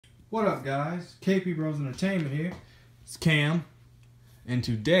What up, guys? KP Bros Entertainment here. It's Cam, and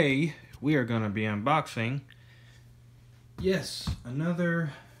today we are going to be unboxing, yes,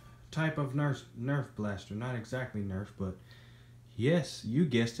 another type of Nerf blaster. Not exactly Nerf, but yes, you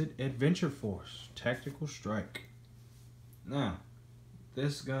guessed it, Adventure Force Tactical Strike. Now,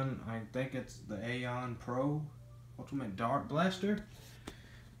 this gun, I think it's the AEON Pro Ultimate Dart Blaster,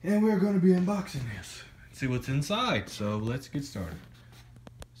 and we're going to be unboxing this. See what's inside, so let's get started.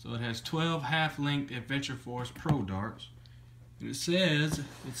 So it has 12 half-length Adventure Force Pro darts, and it says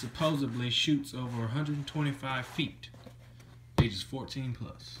it supposedly shoots over 125 feet, ages 14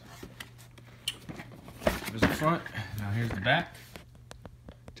 plus. There's the front, now here's the back.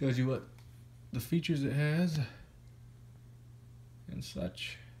 Tells you what the features it has and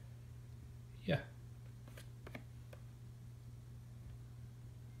such. Yeah.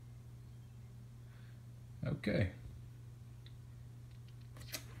 Okay.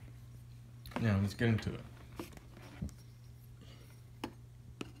 Now let's get into it.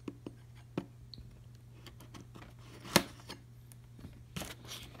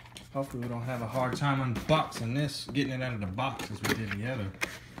 Hopefully we don't have a hard time unboxing this, getting it out of the box as we did the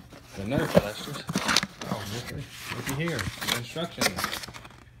Nerf blasters. Oh, looky here, the instructions.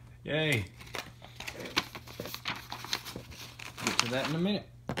 Yay. Get to that in a minute.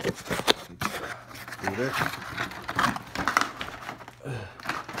 Do this.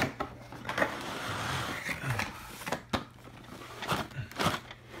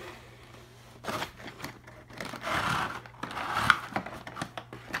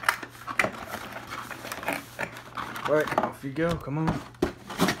 Alright, off you go, come on.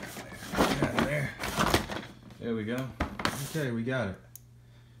 There we go. Okay, we got it.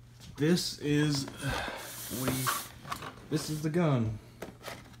 This is the gun.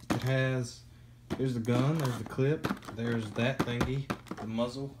 It has, here's the gun, there's the clip, there's that thingy, the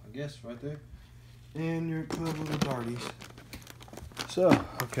muzzle, I guess, right there. And your 12 little darties. So,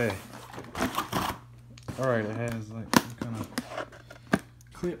 okay. Alright, it has like some kind of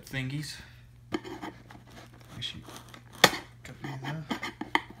clip thingies. Cut these out.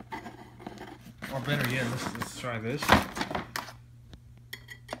 Or better yet, let's try this.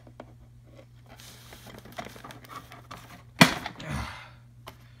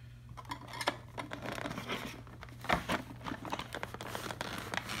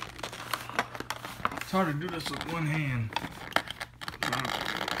 It's hard to do this with one hand. I'm gonna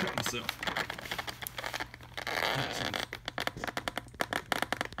cut myself.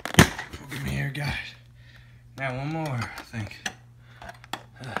 Give me here, got it. Now one more, I think.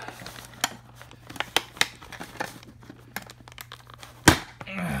 I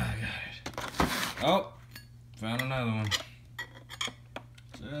got it. Oh, found another one.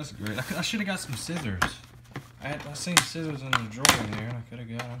 So that's great. I should have got some scissors. I seen scissors in the drawer in here, and I could have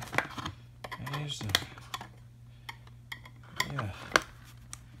got them. Here's the, yeah.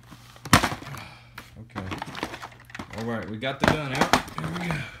 Okay. All right, we got the gun out. Here we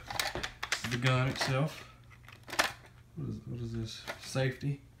go. This is the gun itself. What is this?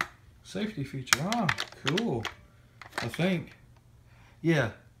 Safety feature. Ah, cool. I think.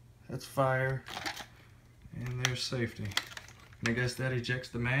 Yeah, that's fire. And there's safety. And I guess that ejects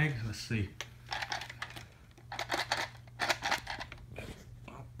the mag. Let's see.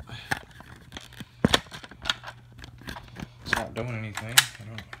 It's not doing anything. I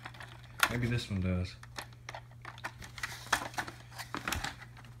don't know. Maybe this one does.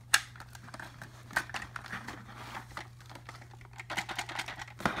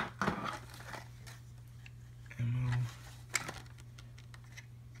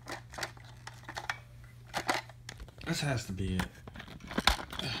 This has to be it.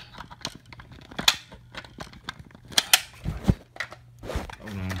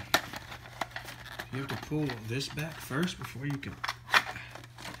 Hold on. You have to pull this back first before you can.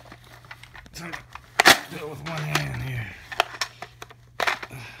 So I'm gonna do it with one hand here.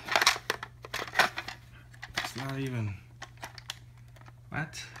 It's not even.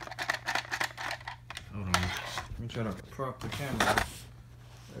 What? Hold on. Let me try to prop the camera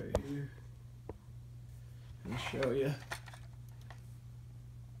right here. Let me show you.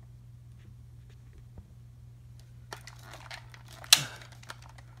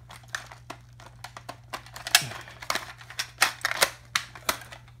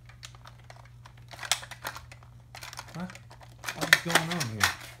 What is going on here?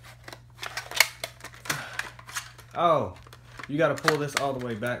 Oh, you got to pull this all the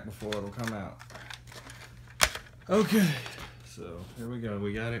way back before it'll come out. Okay, so here we go.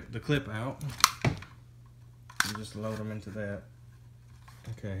 We got it, the clip out. You just load them into that.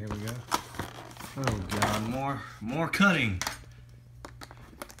 Okay, here we go. Oh god, more cutting.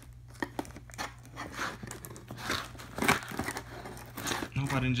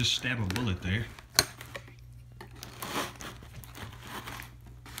 if I didn't just stab a bullet there.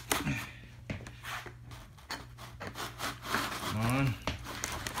 Come on.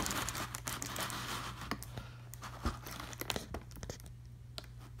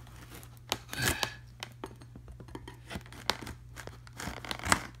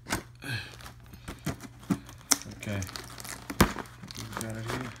 Okay. We got it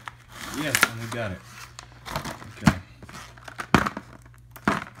here. Yes, we got it. Okay.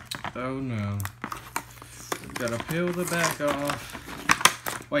 Oh no. We gotta peel the back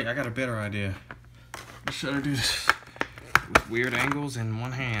off. Wait, I got a better idea. Should I do this with weird angles in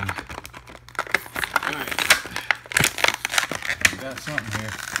one hand? Alright. We got something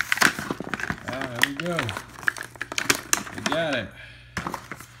here. Ah, there we go. We got it.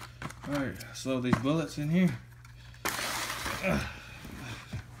 Alright, slow these bullets in here.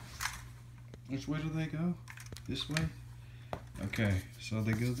 Which way do they go? This way? Okay, so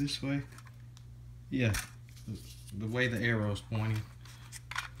they go this way? Yeah, the way the arrow's pointing.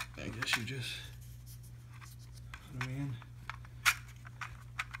 I guess you just put them in.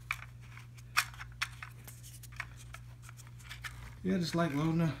 Yeah, just like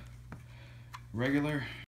loading a regular